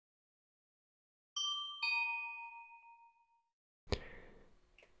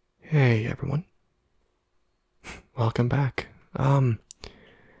Hey everyone, welcome back. I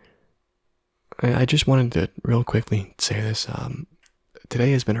just wanted to real quickly say this.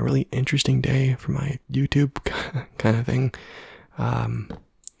 Today has been a really interesting day for my YouTube kind of thing. Um,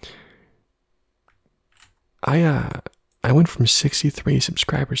 I went from 63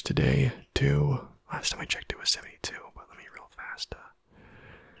 subscribers today to last time I checked it was 72. But let me real fast.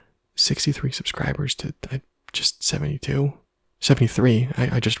 63 subscribers to just 72. 73.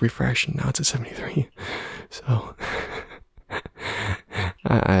 I just refreshed and now it's at 73. So,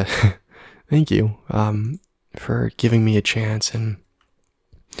 thank you for giving me a chance and,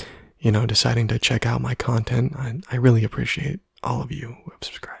 deciding to check out my content. I really appreciate all of you who have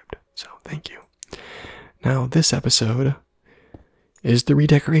subscribed. So, thank you. Now, this episode is the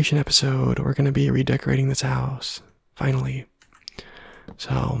redecoration episode. We're going to be redecorating this house, finally.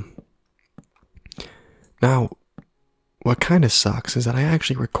 So, now, what kind of sucks is that I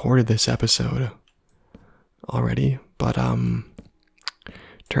actually recorded this episode already, but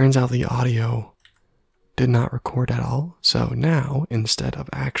turns out the audio did not record at all. So now, instead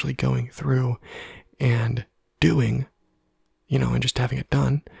of actually going through and doing, and just having it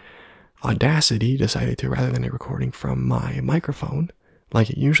done, Audacity decided to, rather than a recording from my microphone,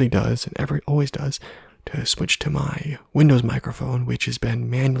 like it usually does and always does, to switch to my Windows microphone, which has been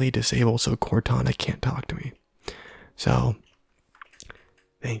manually disabled so Cortana can't talk to me. So,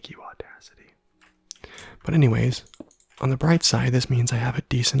 thank you, Audacity. But anyways, on the bright side, this means I have a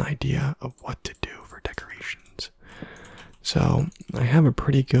decent idea of what to do for decorations. So, I have a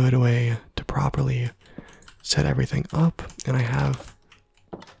pretty good way to properly set everything up, and I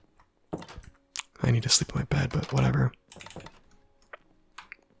need to sleep in my bed, but whatever.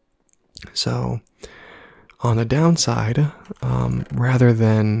 So, on the downside, rather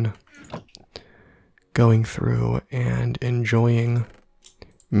than going through and enjoying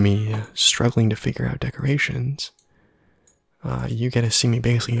me struggling to figure out decorations, you get to see me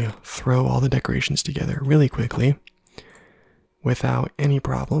basically throw all the decorations together really quickly without any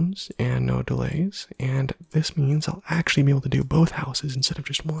problems and no delays. And this means I'll actually be able to do both houses instead of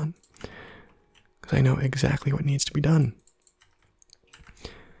just one, because I know exactly what needs to be done.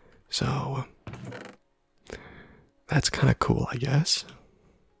 So that's kind of cool, I guess.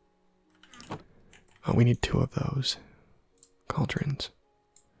 Oh, we need 2 of those cauldrons.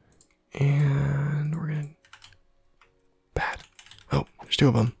 And we're gonna... Bad. Oh, there's 2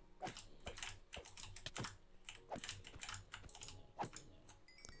 of them.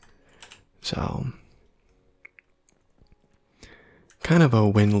 So, kind of a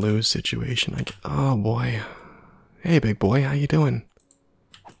win-lose situation. Oh boy. Hey big boy, how you doing?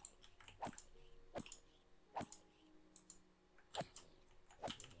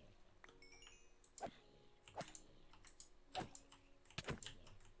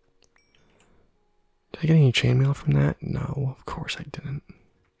 Did I get any chainmail from that? No, of course I didn't.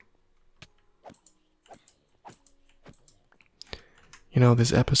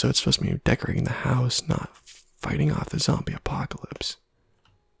 This episode's supposed to be decorating the house, not fighting off the zombie apocalypse.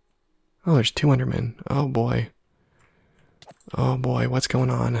 Oh, there's 2 Endermen. Oh boy. Oh boy, what's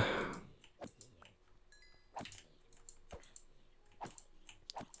going on?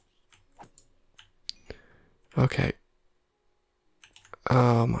 Okay.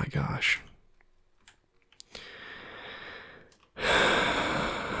 Oh my gosh.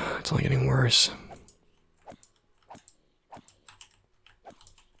 It's only getting worse.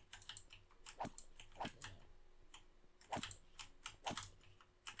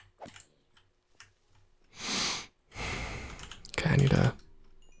 Okay, I need to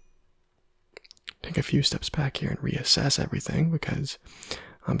take a few steps back here and reassess everything because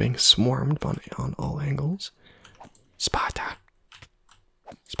I'm being swarmed on all angles. Sparta!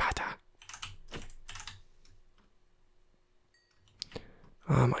 Sparta!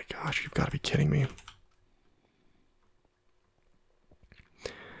 Oh my gosh, you've got to be kidding me.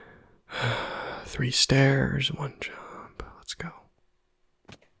 3 stairs, 1 jump. Let's go.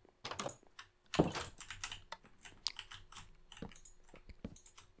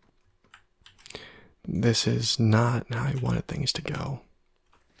 This is not how I wanted things to go.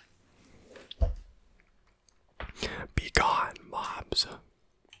 Be gone, mobs.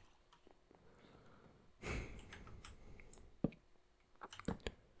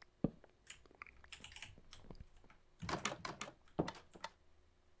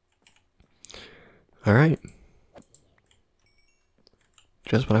 All right.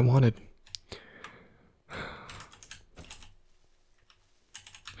 Just what I wanted.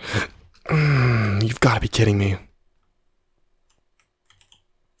 You've got to be kidding me.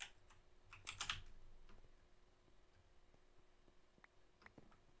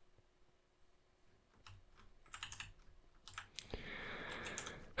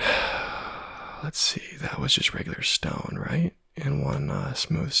 let's see, that was just regular stone, right? And one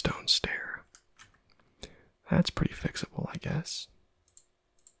smooth stone stair. That's pretty fixable, I guess.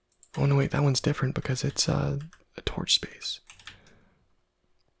 Oh no, wait, that one's different because it's a torch space.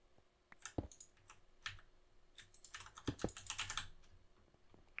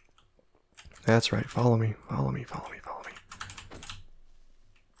 That's right, follow me, follow me, follow me, follow me.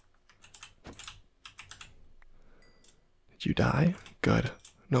 Did you die? Good.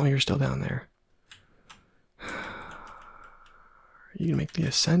 No, you're still down there. Are you gonna make the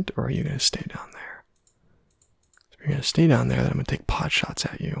ascent or are you gonna stay down there? If you're gonna stay down there, then I'm gonna take pot shots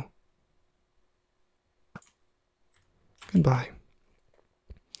at you. Goodbye.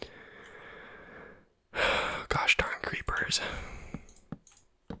 Gosh darn creepers.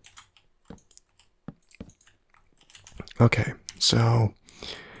 Okay, so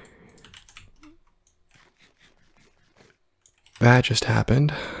that just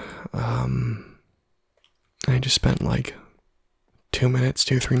happened. I just spent like 2 minutes,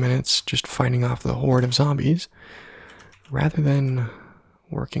 3 minutes just fighting off the horde of zombies rather than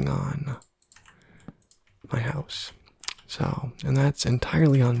working on my house. So, and that's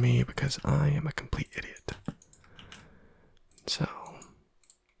entirely on me because I am a complete idiot. So,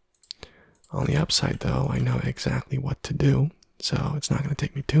 on the upside though, I know exactly what to do, so it's not going to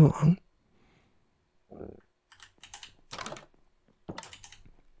take me too long.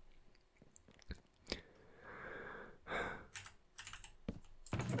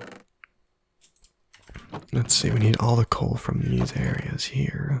 Let's see, we need all the coal from these areas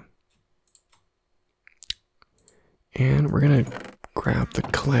here. And we're going to grab the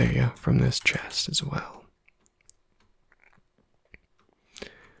clay from this chest as well.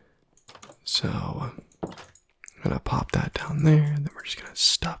 So, I'm going to pop that down there, and then we're just going to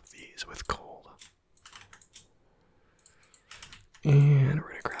stuff these with coal. And we're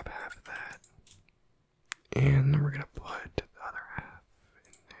going to grab half of that. And then we're going to put the other half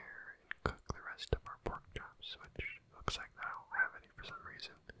in there and cook the rest of our pork chops, which looks like I don't have any for some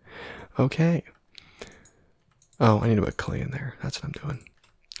reason. Okay. Oh, I need to put clay in there. That's what I'm doing.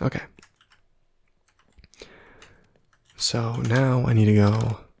 Okay. So now I need to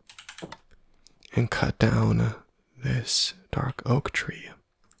go and cut down this dark oak tree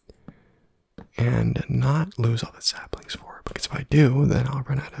and not lose all the saplings for it, because if I do, then I'll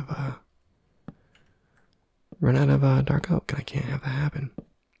run out of dark oak, and I can't have that happen.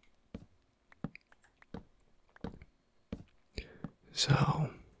 So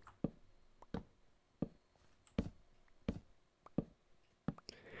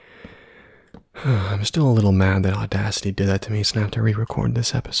I'm still a little mad that Audacity did that to me, so I have to re-record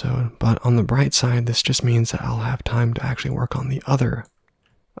this episode. But on the bright side, this just means that I'll have time to actually work on the other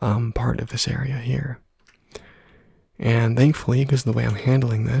part of this area here. And thankfully, because of the way I'm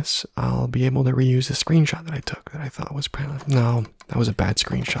handling this, I'll be able to reuse the screenshot that I took that I thought was no, that was a bad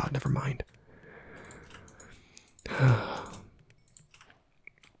screenshot, never mind.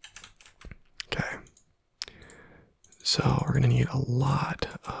 Okay. So we're going to need a lot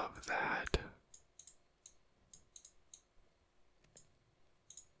of that.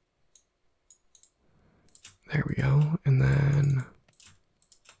 There we go, and then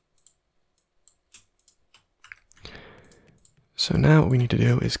so now what we need to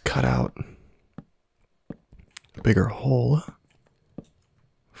do is cut out a bigger hole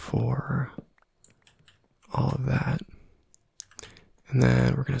for all of that. And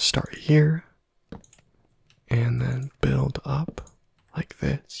then we're going to start here and then build up like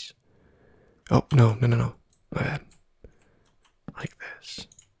this. Oh, no, my bad. Like this.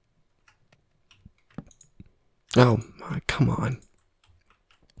 Oh, come on.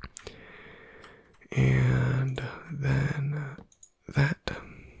 And then that,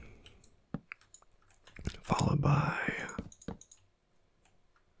 followed by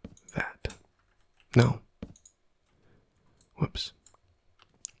that. No. Whoops.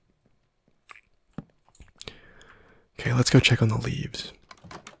 Okay, let's go check on the leaves.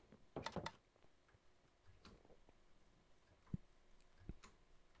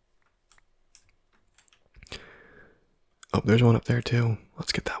 Oh, there's one up there too.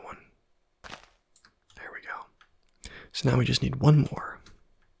 Let's get that one. There we go. So now we just need one more.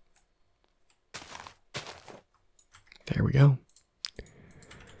 There we go.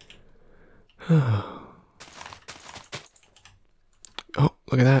 Oh,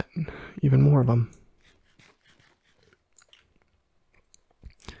 look at that. Even more of them.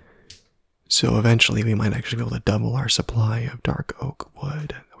 So eventually we might actually be able to double our supply of dark oak wood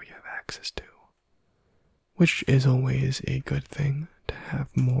that we have access to. Which is always a good thing, to have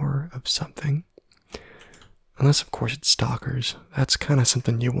more of something. Unless, of course, it's stalkers. That's kind of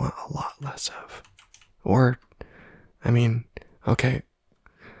something you want a lot less of. Or, I mean, okay,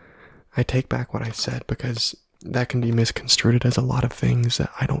 I take back what I said because that can be misconstrued as a lot of things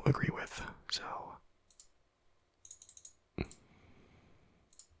that I don't agree with. So,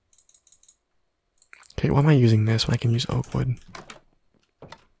 okay, why am I using this when I can use oak wood?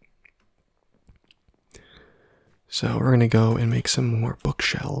 So we're gonna go and make some more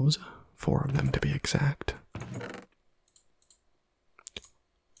bookshelves, 4 of them to be exact.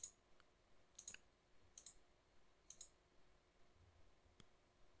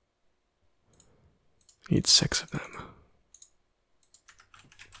 Need 6 of them.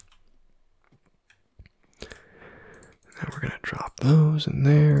 And then we're gonna drop those in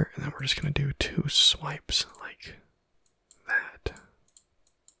there, and then we're just gonna do 2 swipes like that.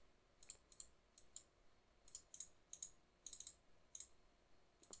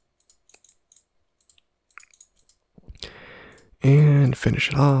 And finish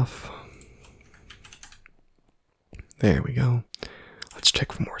it off. There we go. Let's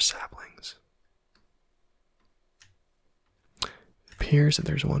check for more saplings. It appears that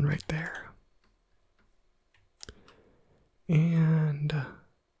there's one right there. And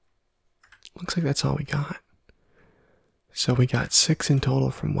looks like that's all we got. So we got 6 in total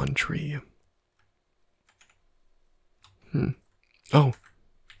from one tree. Oh,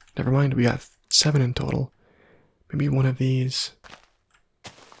 never mind, we got 7 in total. Maybe one of these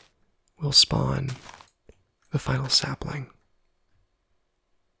will spawn the final sapling.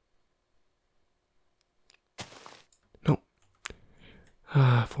 Nope.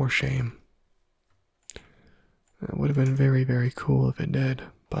 Ah, for shame. That would have been very, very cool if it did.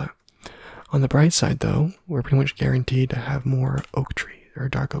 But on the bright side, though, we're pretty much guaranteed to have more oak trees or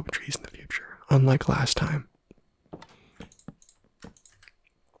dark oak trees in the future, unlike last time.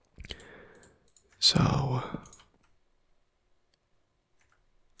 So,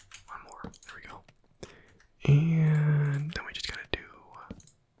 one more. There we go. And then we just gotta do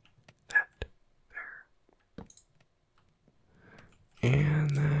that there. And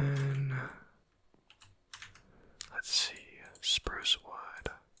then, let's see, spruce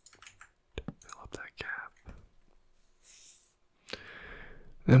wood to fill up that gap.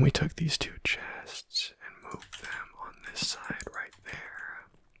 Then we took these 2 chests and moved them on this side right there.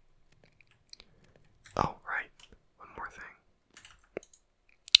 Oh, right. One more thing.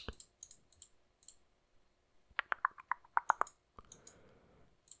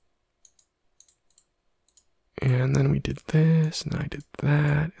 And then we did this, and then I did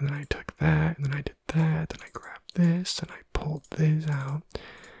that, and then I took that, and then I did that, and I grabbed this, and I pulled this out,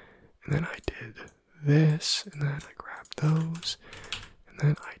 and then I did this, and then I grabbed those, and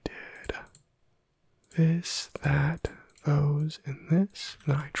then I did this, that, those, and this,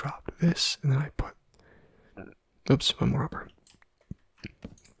 and then I dropped this, and then I put, oops, one more upper.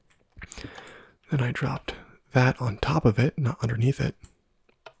 Then I dropped that on top of it, not underneath it.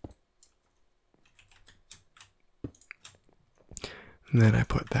 And then I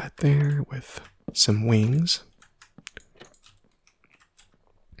put that there with some wings.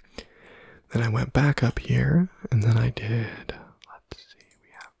 Then I went back up here, and then I did, let's see, we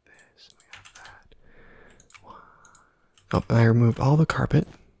have this, we have that. Oh, I removed all the carpet.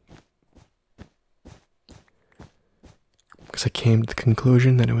 Because I came to the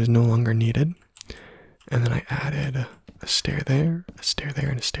conclusion that it was no longer needed. And then I added a stair there, a stair there,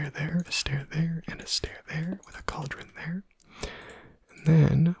 and a stair there, a stair there, and a stair there, with a cauldron there. And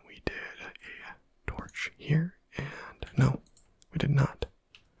then we did a torch here, and no, we did not.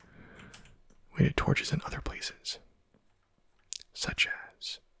 We did torches in other places, such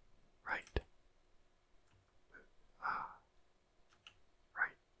as right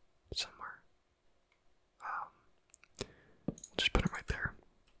somewhere. Just put it right there.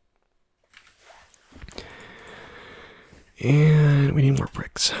 And we need more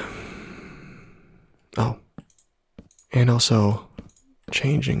bricks. Oh, and also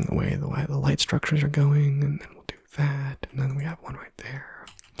changing the way the light structures are going, and then we'll do that, and then we have one right there.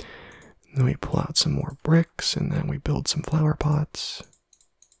 And then we pull out some more bricks, and then we build some flower pots.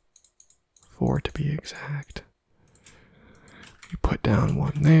 4 to be exact. We put down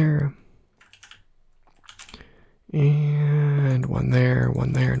one there. And one there,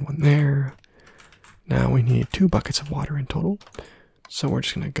 one there, and one there. Now we need 2 buckets of water in total. So we're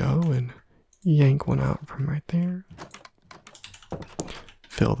just going to go and yank one out from right there.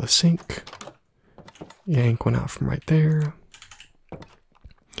 Fill the sink. Yank one out from right there.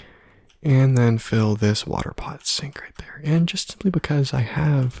 And then fill this water pot sink right there. And just simply because I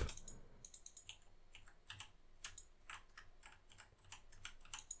have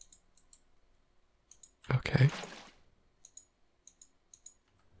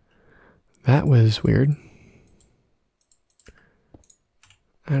That was weird.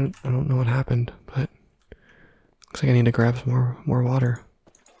 I don't know what happened, but looks like I need to grab some more water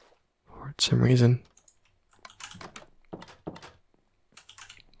for some reason.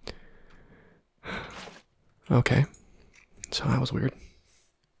 Okay, so that was weird.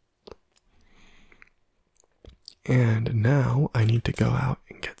 And now I need to go out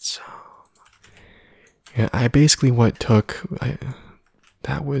and get some. Yeah, I basically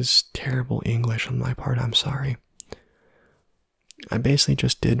that was terrible English on my part, I'm sorry. I basically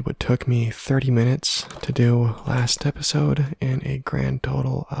just did what took me 30 minutes to do last episode in a grand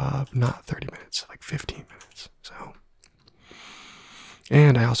total of not 30 minutes, like 15 minutes. So,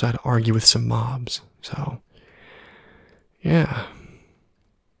 and I also had to argue with some mobs. So, yeah.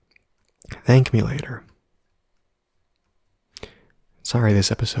 Thank me later. Sorry,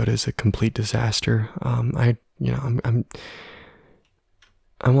 this episode is a complete disaster. I'm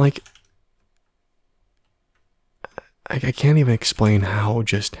like, I can't even explain how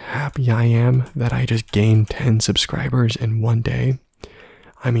just happy I am that I just gained 10 subscribers in one day.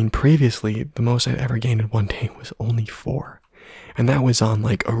 I mean, previously, the most I'd ever gained in one day was only 4. And that was on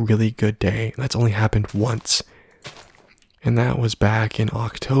like a really good day. That's only happened once. And that was back in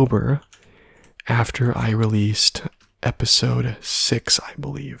October after I released episode 6, I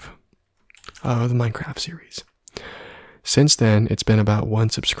believe, of the Minecraft series. Since then, it's been about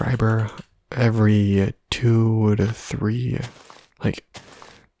 1 subscriber every 2 to 3, like,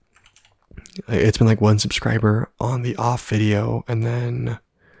 it's been like 1 subscriber on the off video, and then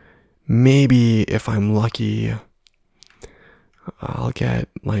maybe if I'm lucky, I'll get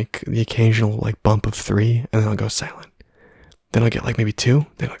like the occasional like bump of 3, and then I'll go silent. Then I'll get like maybe 2,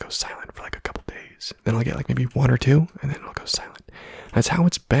 then I'll go silent for like a couple days. Then I'll get like maybe 1 or 2, and then I'll go silent. That's how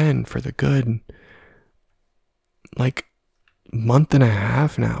it's been for the good, like, month and a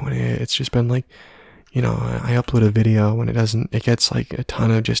half now, and it's just been like, you know, I upload a video and it gets like a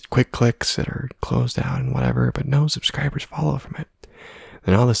ton of just quick clicks that are closed out and whatever, but no subscribers follow from it.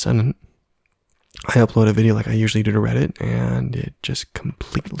 Then all of a sudden, I upload a video like I usually do to Reddit, and it just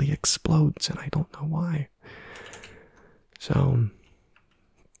completely explodes, and I don't know why. So,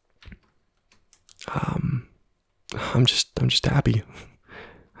 I'm just happy.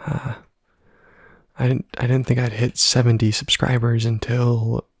 I didn't think I'd hit 70 subscribers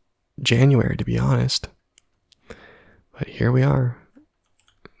until January, to be honest. But here we are.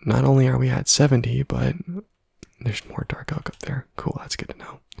 Not only are we at 70, but there's more dark oak up there. Cool, that's good to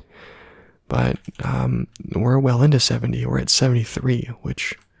know. But we're well into 70. We're at 73,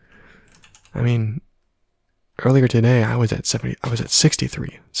 which, I mean, earlier today I was at 70. I was at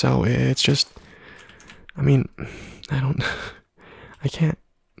 63. So it's just, I mean, I can't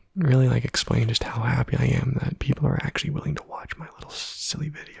really like explain just how happy I am that people are actually willing to watch my little silly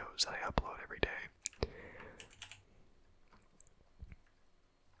videos that I upload every day.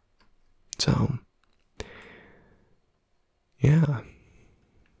 So, yeah.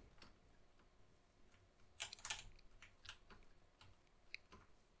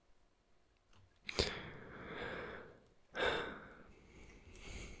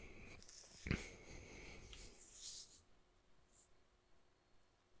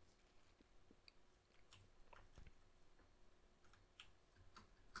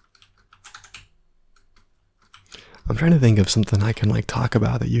 I'm trying to think of something I can like talk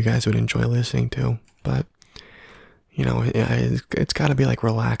about that you guys would enjoy listening to, but you know, it's got to be like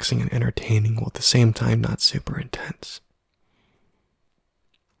relaxing and entertaining while at the same time not super intense.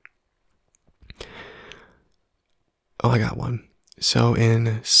 Oh, I got one. So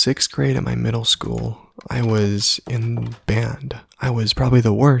in 6th grade at my middle school, I was in band. I was probably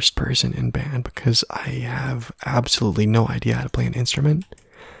the worst person in band because I have absolutely no idea how to play an instrument.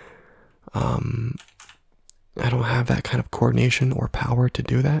 I don't have that kind of coordination or power to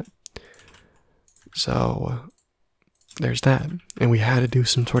do that. So there's that. And we had to do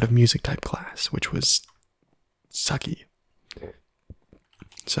some sort of music type class, which was sucky.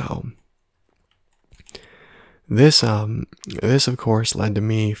 So this of course led to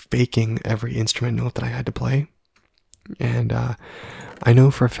me faking every instrument note that I had to play. And I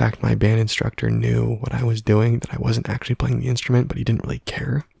know for a fact my band instructor knew what I was doing, that I wasn't actually playing the instrument, but he didn't really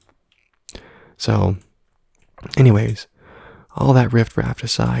care. So anyways, all that riff raff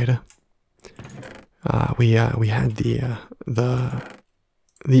aside, we had the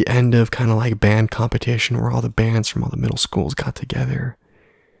end of kind of like band competition where all the bands from all the middle schools got together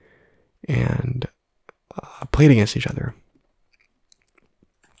and played against each other.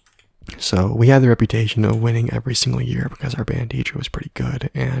 So we had the reputation of winning every single year because our band teacher was pretty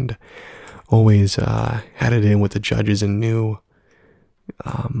good and always had it in with the judges and knew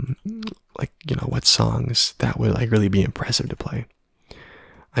like, what songs that would like really be impressive to play.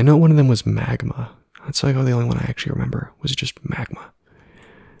 I know one of them was Magma. That's like the only one I actually remember was just Magma.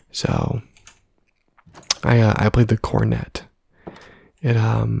 So I played the cornet. It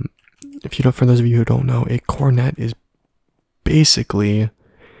if you don't, for those of you who don't know, a cornet is basically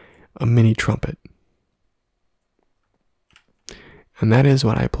a mini trumpet. And that is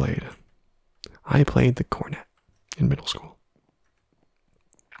what I played. I played the cornet in middle school.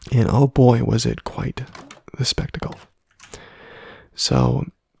 And oh boy, was it quite the spectacle. So,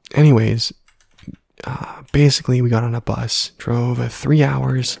 anyways, basically we got on a bus, drove 3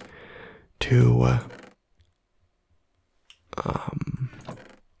 hours to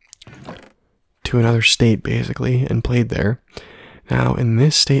another state, basically, and played there. Now, in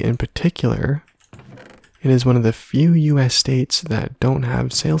this state in particular, it is one of the few U.S. states that don't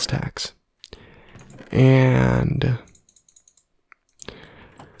have sales tax. And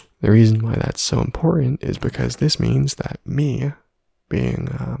the reason why that's so important is because this means that me, being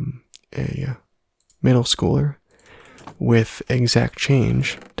a middle schooler with exact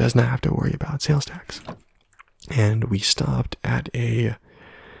change, does not have to worry about sales tax. And we stopped at a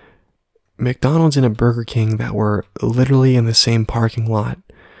McDonald's and a Burger King that were literally in the same parking lot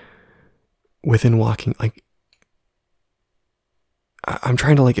within walking, like, I'm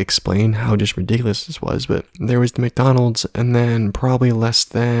trying to like explain how just ridiculous this was, but there was the McDonald's and then probably less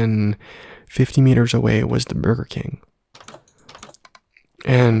than 50 meters away was the Burger King.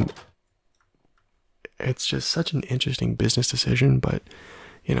 And it's just such an interesting business decision, but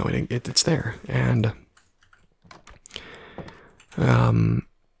it's there. And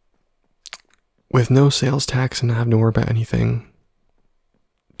with no sales tax and not having to worry about anything,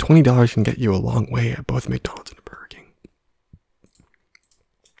 $20 can get you a long way at both McDonald's and a Burger King.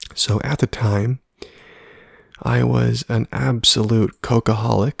 So at the time, I was an absolute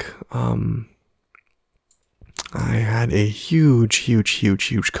Coke-aholic. I had a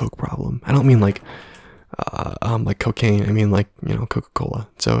huge Coke problem. I don't mean like cocaine. I mean like, Coca-Cola.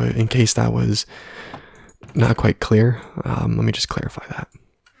 So in case that was not quite clear, let me just clarify that.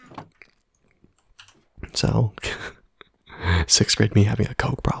 So, 6th grade me having a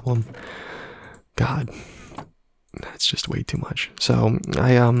Coke problem. God, that's just way too much. So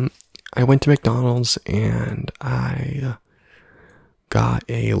I went to McDonald's and I got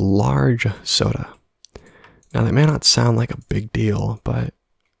a large soda. Now that may not sound like a big deal, but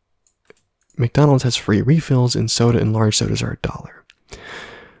McDonald's has free refills and soda and large sodas are $1.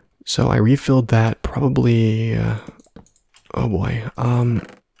 So I refilled that probably, oh boy,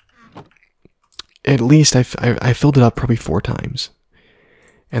 at least I filled it up probably 4 times.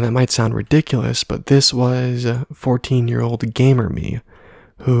 And that might sound ridiculous, but this was 14-year-old gamer me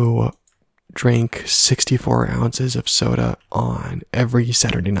who drank 64 ounces of soda on every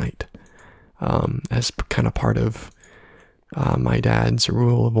Saturday night, as kind of part of my dad's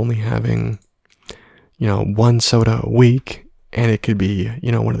rule of only having, 1 soda a week, and it could be,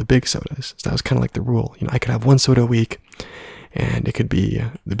 one of the big sodas. So that was kind of like the rule. I could have 1 soda a week, and it could be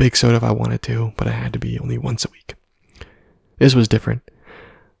the big soda if I wanted to, but it had to be only once a week. This was different.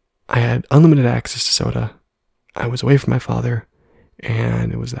 I had unlimited access to soda. I was away from my father,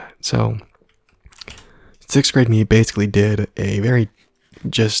 and it was that. So 6th grade me basically did a very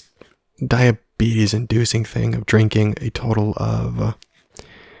just diabetes-inducing thing of drinking a total of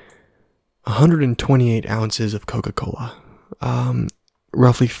 128 ounces of Coca-Cola,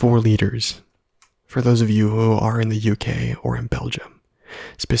 roughly 4 liters. For those of you who are in the UK or in Belgium,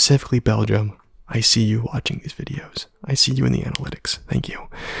 specifically Belgium, I see you watching these videos. I see you in the analytics. Thank you.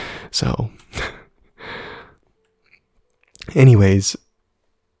 So, anyways,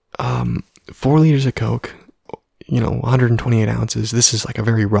 4 liters of Coke, 128 ounces. This is like a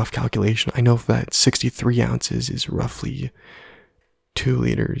very rough calculation. I know that 63 ounces is roughly 2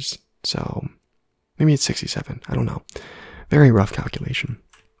 liters. So, maybe it's 67. I don't know. Very rough calculation.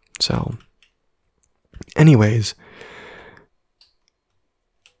 So, anyways,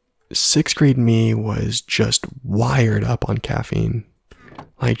 6th grade me was just wired up on caffeine.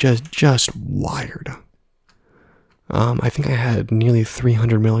 Like, just wired. I think I had nearly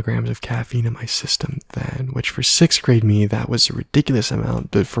 300 milligrams of caffeine in my system then, which for 6th grade me, that was a ridiculous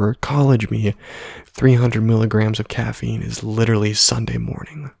amount. But for college me, 300 milligrams of caffeine is literally Sunday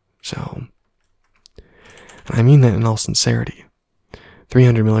morning. So, and I mean that in all sincerity.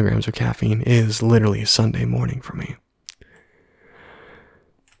 300 milligrams of caffeine is literally Sunday morning for me.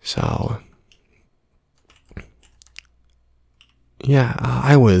 So, yeah,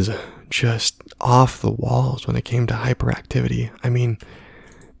 I was just off the walls when it came to hyperactivity. I mean,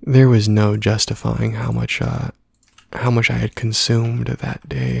 there was no justifying how much how much I had consumed that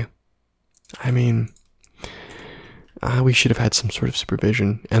day. I mean, we should have had some sort of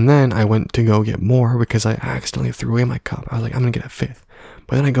supervision. And then I went to go get more because I accidentally threw away my cup. I was like, I'm going to get a fifth.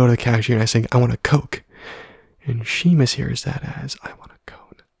 But then I go to the cashier and I say, I want a Coke. And she mishears that as, I want a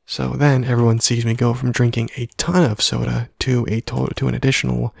cone. So then everyone sees me go from drinking a ton of soda to an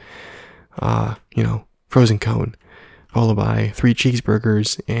additional, frozen cone, followed by 3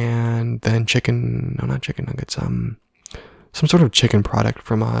 cheeseburgers and then not chicken nuggets, some sort of chicken product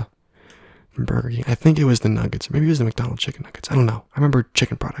from Burger King. I think it was the nuggets, or maybe it was the McDonald's chicken nuggets. I don't know. I remember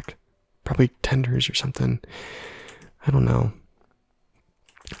chicken product, probably tenders or something. I don't know.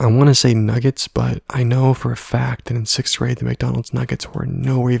 I want to say nuggets, but I know for a fact that in 6th grade the McDonald's nuggets were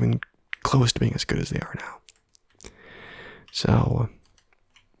nowhere even close to being as good as they are now. So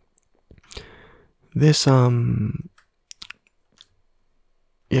this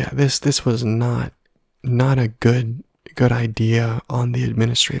this was not a good idea on the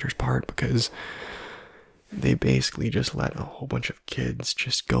administrator's part, because they basically just let a whole bunch of kids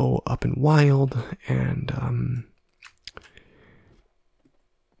just go up and wild. And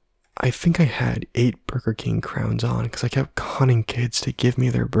I think I had 8 Burger King crowns on because I kept conning kids to give me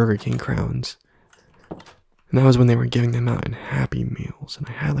their Burger King crowns. And that was when they were giving them out in Happy Meals, and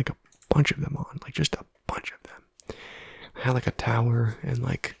I had like a bunch of them on, like just a bunch of them. I had like a tower, and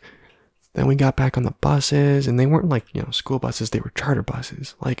like then we got back on the buses, and they weren't like, school buses, they were charter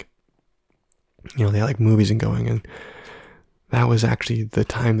buses. Like, they had like movies and going, and that was actually the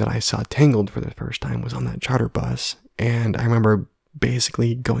time that I saw Tangled for the first time, was on that charter bus. And I remember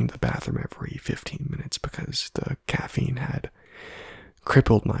basically going to the bathroom every 15 minutes because the caffeine had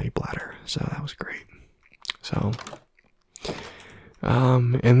crippled my bladder. So that was great. So,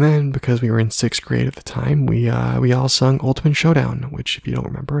 and then because we were in 6th grade at the time, we all sung Ultimate Showdown, which, if you don't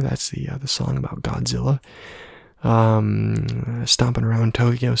remember, that's the song about Godzilla stomping around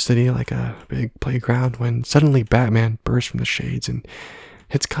Tokyo City like a big playground, when suddenly Batman bursts from the shades and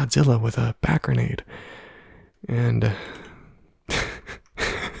hits Godzilla with a bat grenade. And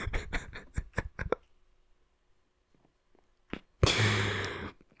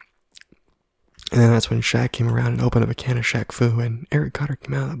and then that's when Shaq came around and opened up a can of Shaq Fu, and Eric Carter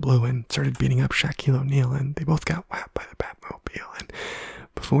came out of the blue and started beating up Shaquille O'Neal, and they both got whacked by the Batmobile. And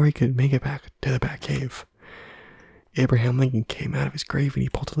before he could make it back to the Batcave, Abraham Lincoln came out of his grave and he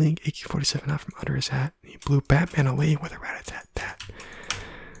pulled a AK-47 out from under his hat, and he blew Batman away with a rat-a-tat-tat.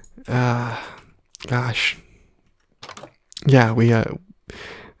 Gosh. Yeah,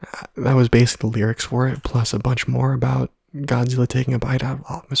 that was basically the lyrics for it, plus a bunch more about Godzilla taking a bite out of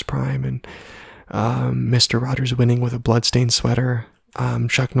Optimus Prime, and Mr. Rogers winning with a bloodstained sweater,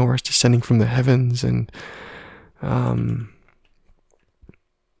 Chuck Norris descending from the heavens, and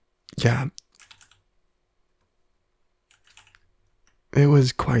yeah, it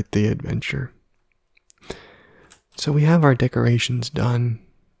was quite the adventure. So we have our decorations done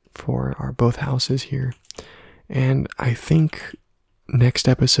for our both houses here, and I think next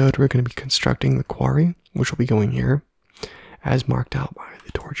episode we're going to be constructing the quarry, which will be going here as marked out by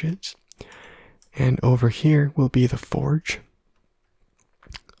the torches. And over here will be the forge.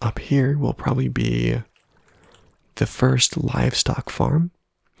 Up here will probably be the first livestock farm.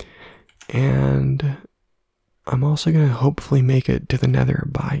 And I'm also going to hopefully make it to the Nether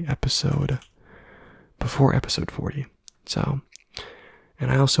before episode 40. So,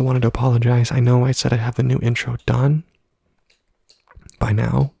 and I also wanted to apologize. I know I said I'd have the new intro done by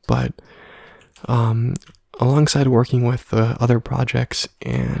now, but alongside working with the other projects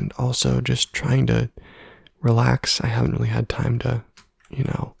and also just trying to relax, I haven't really had time to,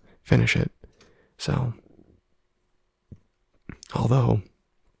 finish it. So, although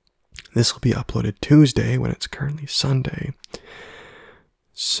this will be uploaded Tuesday when it's currently Sunday,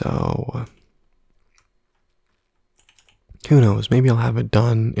 so who knows, maybe I'll have it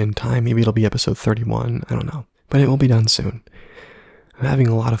done in time. Maybe it'll be episode 31, I don't know, but it will be done soon. I'm having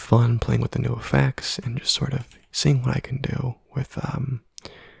a lot of fun playing with the new effects and just sort of seeing what I can do with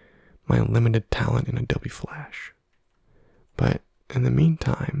my limited talent in Adobe Flash. But in the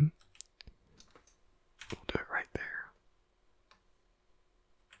meantime, we'll do it right there.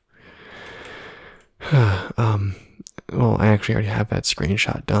 Well, I actually already have that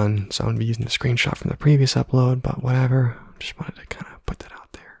screenshot done, so I'm going to be using the screenshot from the previous upload, but whatever. Just wanted to kind of put that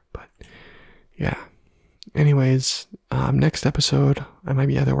out there. But yeah. Anyways, next episode, I might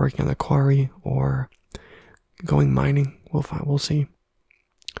be either working on the quarry or going mining. We'll see.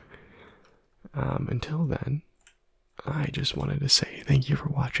 Until then, I just wanted to say thank you for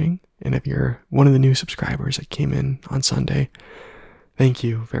watching. And if you're one of the new subscribers that came in on Sunday, thank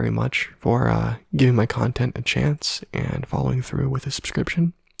you very much for giving my content a chance and following through with a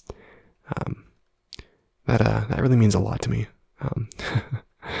subscription. That really means a lot to me.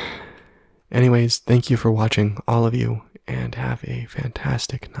 Anyways, thank you for watching, all of you, and have a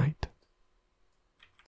fantastic night.